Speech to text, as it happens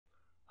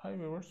Hi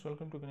viewers,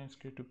 welcome to Gani's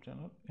YouTube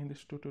channel. In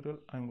this tutorial,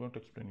 I am going to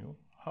explain you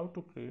how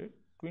to create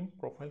twin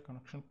profile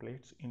connection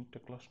plates in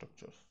Tekla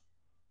Structures,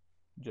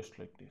 just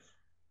like this.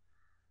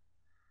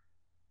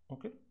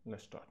 Okay,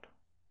 let's start.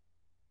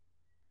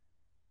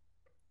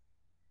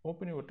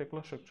 Open your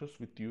Tekla Structures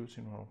with US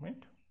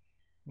environment.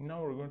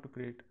 Now we're going to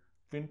create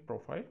twin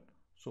profile.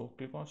 So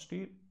click on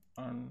steel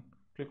and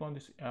click on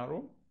this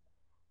arrow.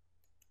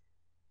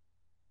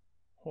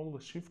 Hold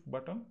the shift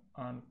button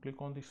and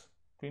click on this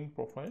twin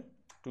profile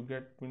to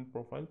get twin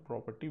profile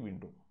property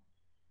window,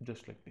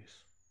 just like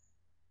this.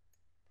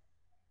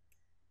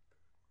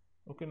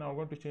 Okay, now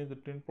we're going to change the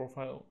twin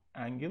profile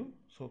angle.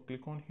 So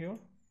click on here,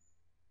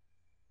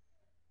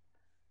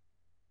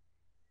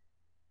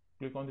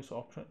 click on this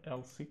option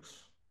L6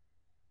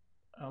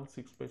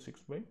 by 6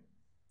 by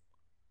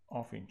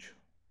half inch.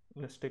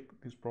 Let's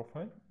take this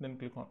profile, then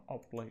click on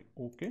apply.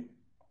 OK.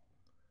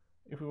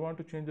 If you want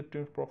to change the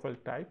twin profile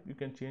type, you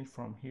can change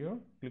from here.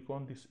 Click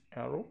on this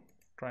arrow,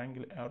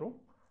 triangle arrow.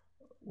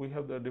 We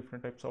have the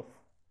different types of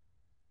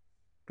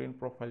twin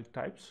profile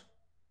types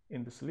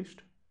in this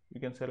list. You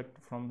can select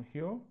from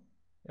here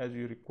as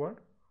you require.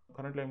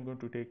 Currently I'm going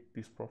to take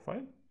this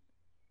profile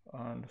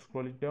and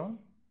scroll it down.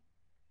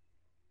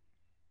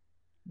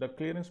 The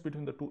clearance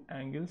between the two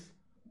angles,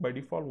 by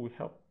default we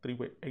have 3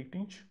 by 8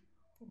 inch.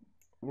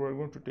 We're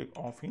going to take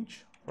half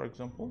inch, for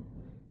example.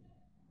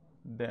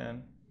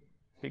 Then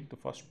pick the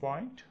first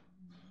point,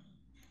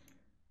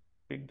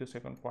 pick the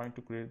second point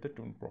to create the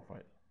twin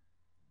profile.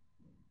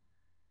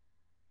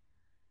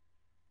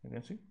 You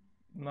can see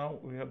now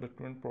we have the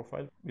twin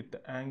profile with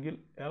the angle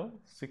L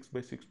 6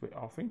 by 6 by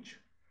half inch,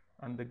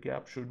 and the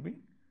gap should be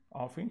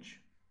half inch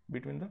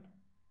between the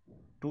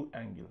two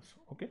angles.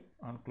 Okay,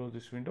 and close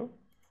this window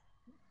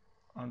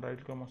and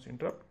right click mouse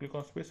interrupt, click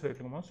on space, right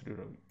click mouse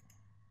review.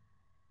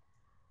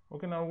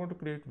 Okay, now we're going to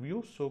create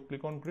views. So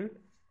click on grid,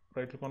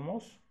 right click on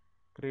mouse,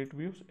 create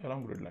views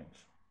along grid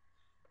lines.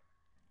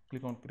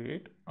 Click on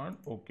create and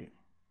OK.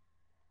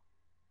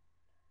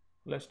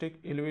 Let's take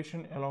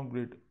elevation along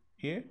grid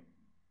A.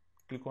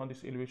 Click on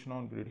this elevation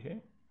on grid A.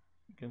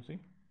 You can see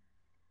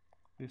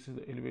this is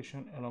the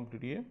elevation along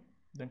grid A.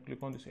 Then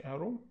click on this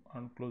arrow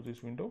and close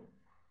this window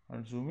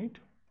and zoom it.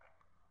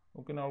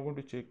 Okay, now we're going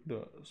to check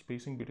the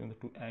spacing between the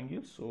two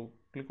angles. So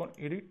click on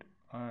edit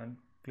and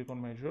click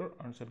on measure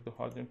and select the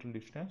horizontal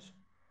distance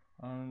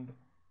and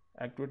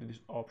activate this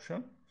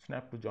option,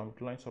 snap to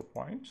geometry lines or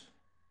points,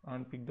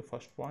 and pick the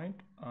first point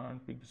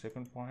and pick the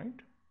second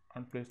point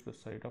and place the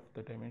side of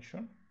the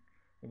dimension.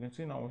 You can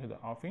see now we have the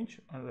half inch,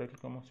 and right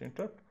click on mouse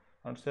interrupt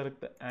and select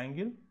the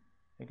angle.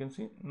 You can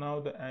see now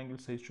the angle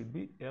size should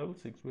be L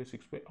 6 by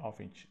 6 by half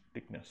inch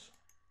thickness.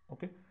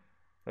 Okay,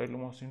 right click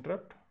mouse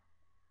interrupt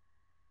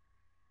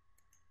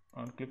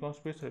and click on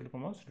space, right click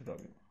on mouse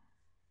review.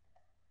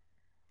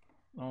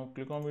 Now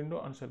click on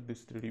window and select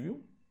this 3D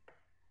view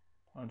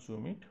and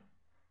zoom it.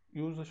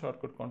 Use the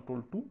shortcut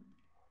Ctrl 2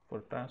 for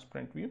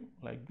transparent view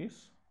like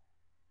this.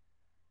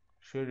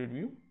 Shaded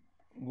view,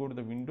 go to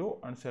the window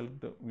and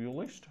select the view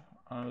list,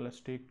 and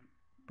let's take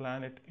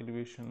planet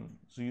elevation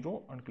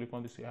 0 and click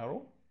on this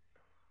arrow.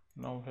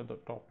 Now we have the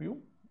top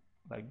view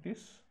like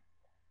this.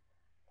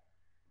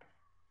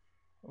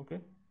 Okay,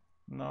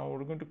 now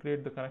we're going to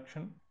create the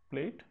connection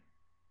plate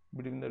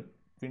between the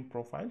twin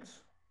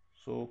profiles.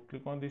 So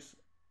click on this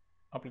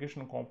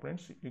application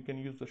components. You can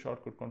use the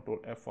shortcut Ctrl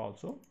F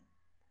also.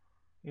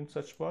 In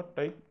search bar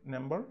type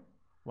number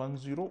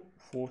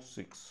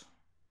 1046.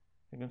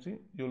 You can see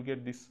you will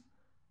get this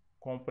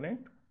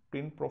component,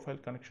 twin profile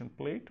connection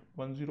plate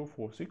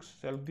 1046.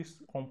 Select this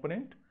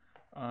component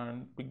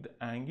and pick the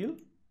angle.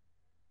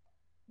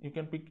 You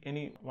can pick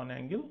any one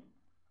angle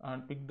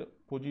and pick the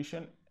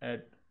position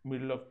at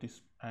middle of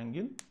this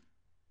angle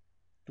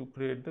to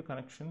create the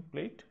connection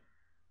plate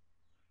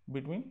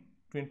between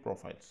twin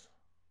profiles.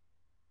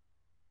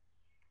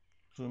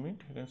 Zoom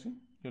it, you can see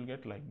you'll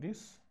get like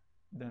this.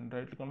 Then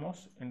right click on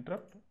mouse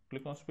interrupt,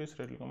 click on space,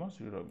 right click on mouse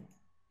review.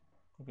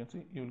 You can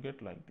see you will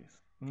get like this.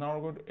 Now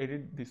we're going to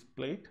edit this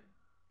plate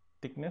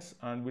thickness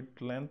and width,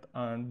 length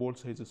and bolt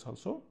sizes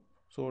also.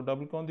 So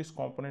double click on this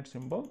component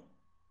symbol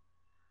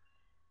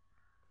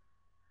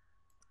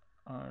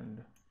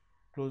and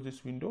close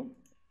this window.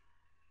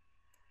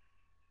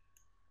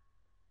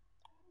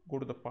 Go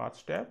to the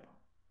parts tab.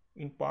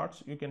 In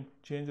parts you can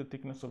change the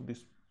thickness of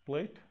this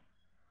plate.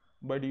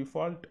 By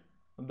default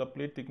the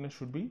plate thickness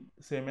should be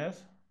same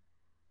as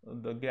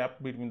the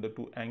gap between the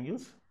two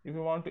angles. If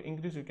you want to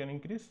increase, you can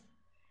increase.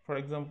 For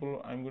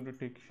example, I'm going to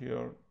take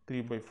here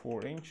 3 by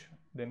 4 inch,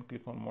 then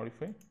click on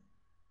modify.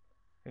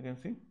 You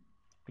can see,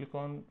 click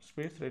on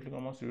space, right click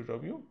on mouse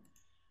review.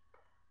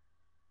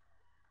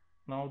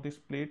 Now this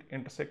plate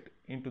intersect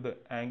into the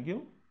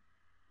angle,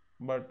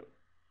 but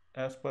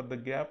as per the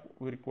gap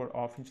we require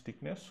half inch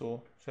thickness.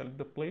 So select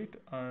the plate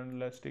and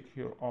let's take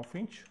here half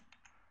inch,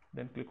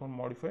 then click on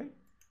modify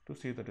to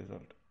see the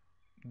result.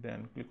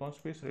 Then click on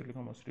space, right click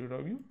on mouse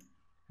review.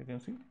 You can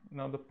see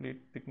now the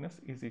plate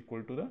thickness is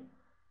equal to the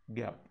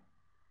gap.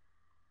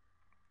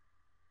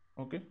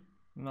 Okay,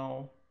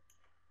 now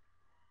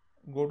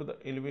go to the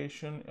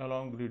elevation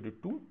along grid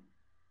 2,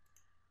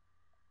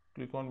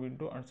 click on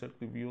window and select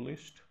the view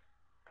list,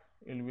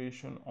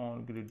 elevation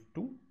on grid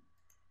 2,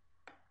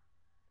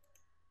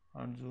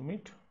 and zoom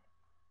it.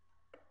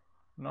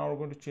 Now we're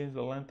going to change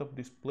the length of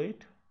this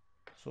plate.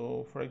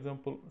 So for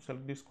example,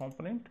 select this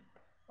component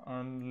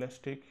and let's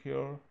take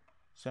here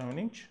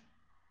 7-inch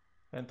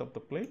length of the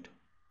plate.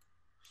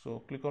 So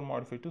click on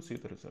modify to see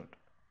the result.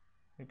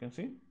 You can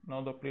see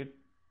now the plate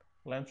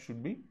length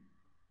should be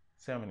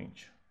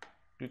 7-inch.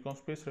 Click on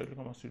space, right click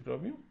on master draw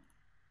view.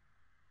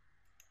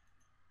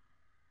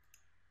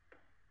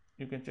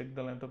 You can check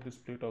the length of this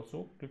plate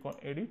also. Click on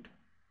edit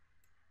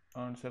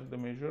and select the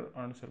measure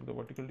and select the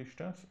vertical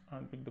distance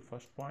and pick the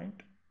first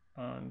point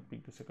and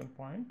pick the second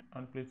point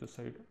and place the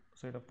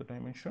side of the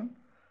dimension.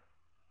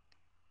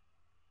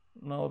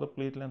 Now the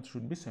plate length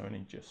should be 7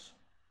 inches.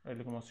 Right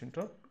click on mouse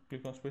interrupt,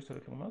 click on space,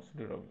 right click on mouse,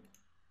 redraw view.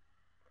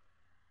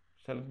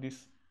 Select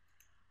this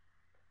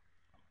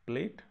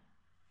plate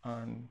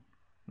and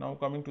now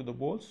coming to the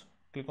bolts,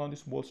 click on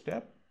this bolts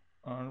tab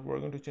and we're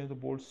going to change the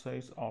bolt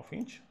size ½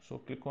 inch. So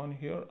click on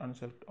here and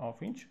select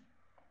 ½ inch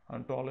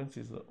and tolerance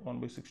is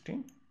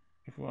 1/16.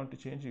 If you want to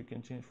change, you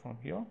can change from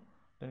here.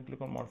 Then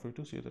click on modify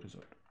to see the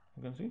result.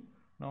 You can see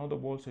now the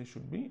bolt size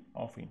should be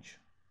 ½ inch.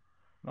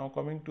 Now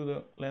coming to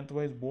the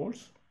lengthwise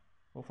bolts.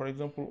 So for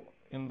example,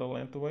 in the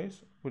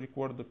lengthwise we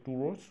require the 2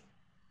 rows.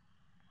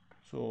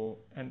 So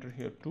enter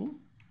here 2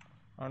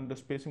 and the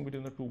spacing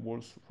between the 2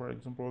 bolts, for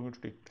example, we're going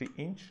to take 3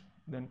 inch.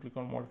 Then click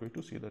on modify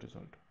to see the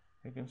result.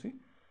 You can see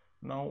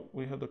now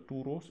we have the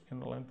 2 rows in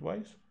the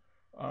lengthwise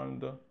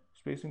and the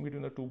spacing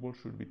between the 2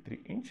 bolts should be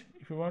 3 inch.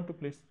 If you want to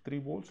place 3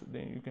 bolts,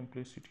 then you can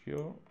place it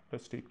here.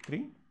 Let's take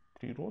 3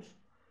 rows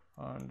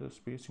and the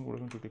spacing we're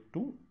going to take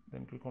 2.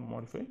 Then click on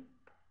modify.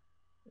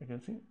 You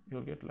can see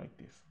you'll get like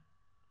this.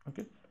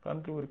 Okay,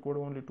 currently we require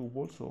only 2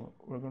 bolts, so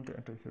we're going to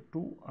enter here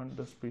 2 and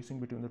the spacing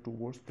between the 2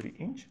 bolts 3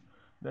 inch.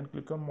 Then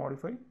click on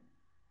modify.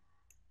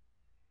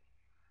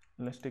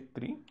 Let's take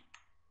 3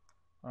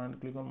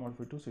 and click on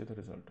modify to see the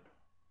result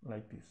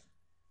like this.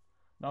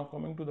 Now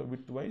coming to the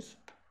widthwise,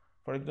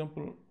 for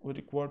example, we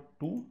require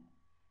two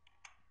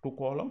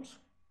columns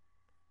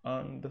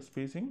and the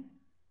spacing,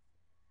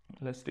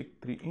 let's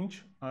take 3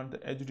 inch and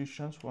the edge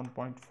distance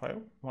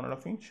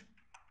 1.5 inch.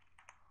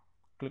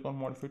 Click on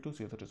modify to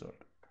see the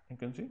result. You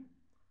can see,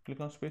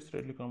 click on space,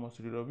 right click on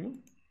master draw view.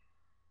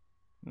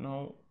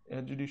 Now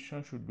edge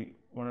distance should be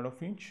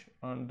 1.5 inch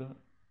and the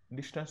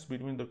distance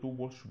between the 2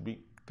 bolts should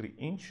be 3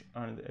 inch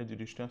and the edge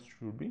distance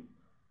should be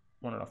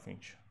 1.5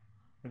 inch.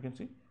 You can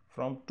see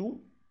from 2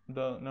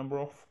 the number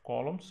of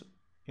columns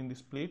in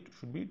this plate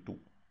should be 2.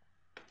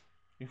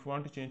 If you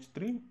want to change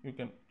 3, you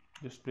can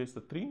just place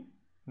the 3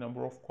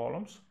 number of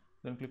columns,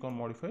 then click on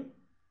modify,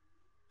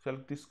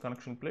 select this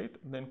connection plate,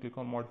 then click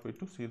on modify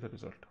to see the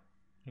result.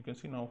 You can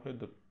see now here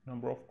the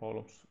number of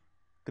columns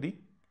 3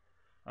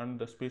 and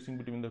the spacing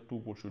between the 2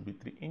 bolts should be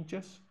 3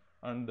 inches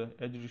and the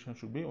edge distance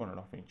should be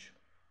 1.5 inch.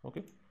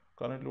 Okay,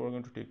 currently we are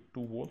going to take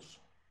 2 bolts,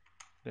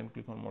 then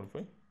click on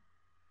modify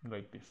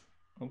like this.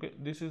 Okay,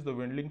 this is the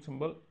welding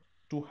symbol.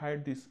 To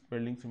hide this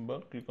welding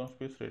symbol, click on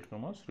space, right click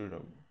on mouse, redraw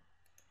view.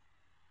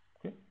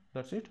 Okay,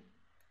 that's it.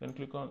 Then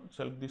click on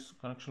select this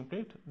connection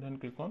plate, then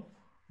click on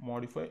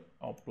modify,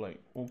 apply.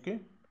 Okay,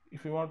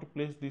 if you want to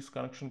place this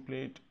connection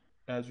plate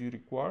as you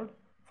required,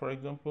 for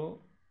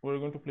example, we're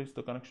going to place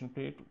the connection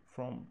plate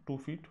from 2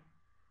 feet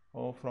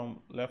or from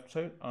left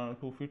side and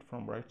 2 feet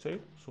from right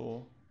side.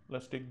 So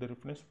let's take the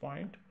reference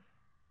point.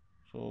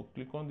 So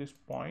click on this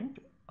point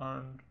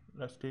and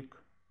let's take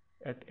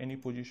at any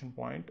position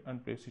point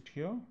and place it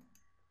here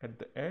at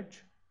the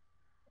edge,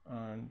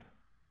 and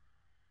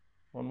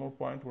one more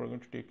point we're going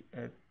to take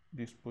at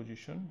this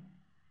position.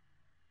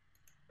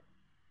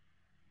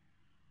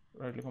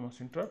 Right click on mouse,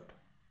 interrupt.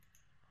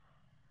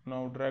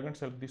 Now drag and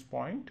select this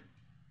point,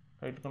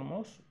 right click on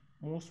mouse,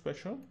 move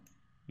special,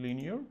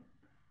 linear.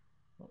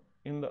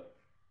 In the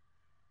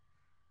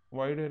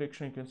y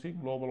direction you can see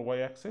global y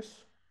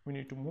axis, we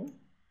need to move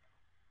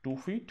 2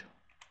 feet.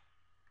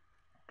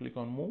 Click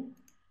on move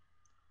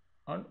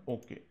and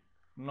OK.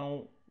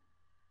 Now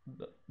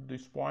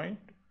this point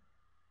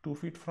 2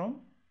 feet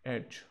from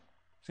edge.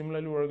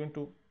 Similarly, we are going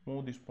to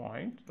move this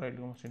point, right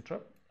click on mouse,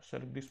 interrupt,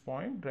 select this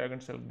point, drag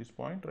and select this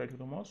point, right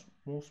click on mouse,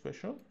 move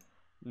special,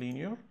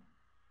 linear.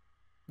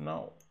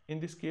 Now in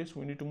this case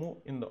we need to move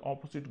in the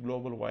opposite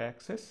global y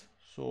axis,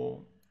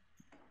 so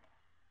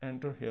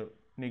enter here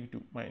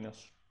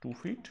 -2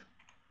 feet,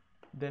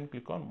 then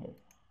click on move.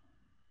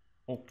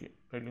 OK,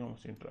 right click on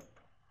mouse, interrupt.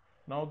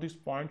 Now this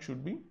point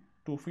should be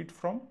 2 feet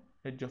from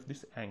edge of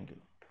this angle.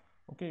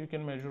 Okay, you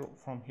can measure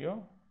from here.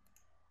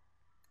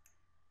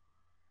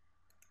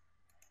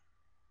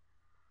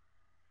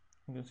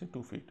 You can see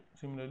 2 feet.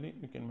 Similarly,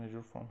 you can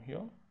measure from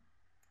here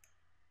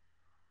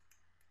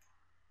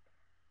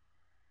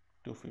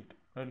 2 feet.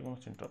 Right click on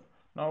mouse, interrupt.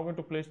 Now we're going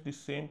to place the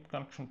same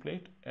connection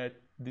plate at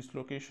this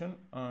location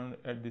and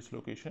at this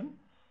location.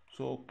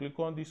 So click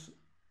on this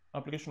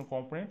application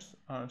components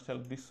and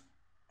select this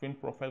twin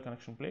profile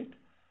connection plate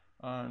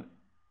and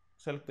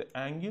select the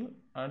angle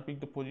and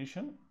pick the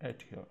position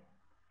at here.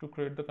 to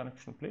create the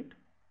connection plate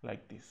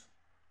like this.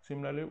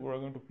 Similarly, we are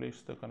going to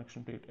place the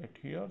connection plate at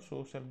here.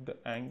 So select the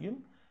angle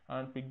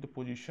and pick the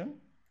position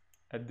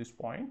at this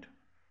point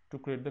to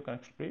create the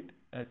connection plate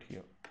at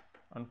here,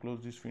 and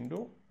close this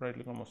window. Right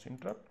click on mouse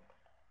interrupt,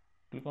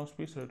 click on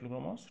space, right click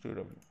on mouse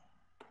 3W.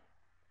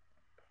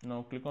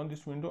 Now click on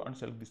this window and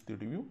select this 3D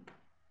view.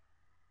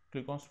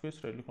 Click on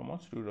space, right click on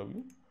mouse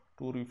 3W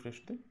to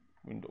refresh the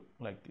window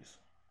like this.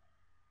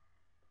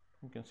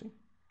 You can see.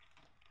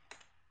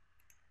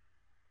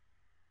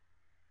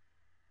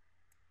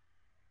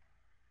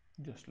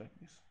 Just like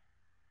this.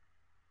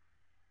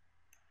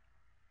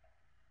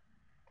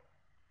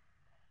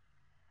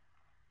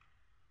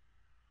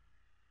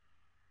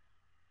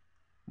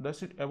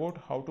 That's it about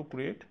how to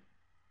create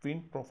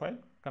pin profile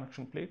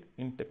connection plate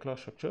in Tekla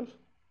Structures.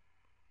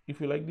 If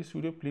you like this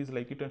video, please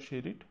like it and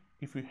share it.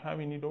 If you have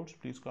any doubts,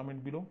 please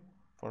comment below.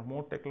 For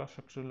more Tekla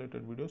Structure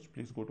related videos,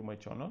 please go to my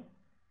channel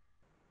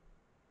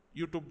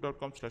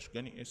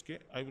youtube.com/GaniSK.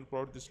 I will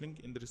provide this link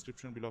in the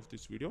description below of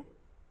this video.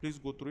 Please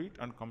go through it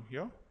and come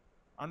here.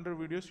 Under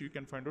videos, you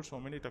can find out so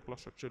many Tekla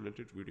Structure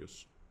related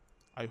videos.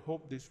 I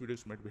hope these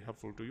videos might be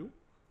helpful to you.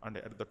 And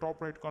at the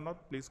top right corner,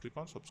 please click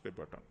on subscribe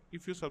button.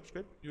 If you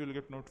subscribe, you will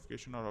get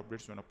notification or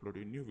updates when I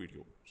upload a new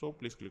video. So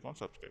please click on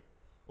subscribe.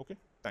 Okay,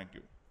 thank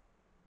you.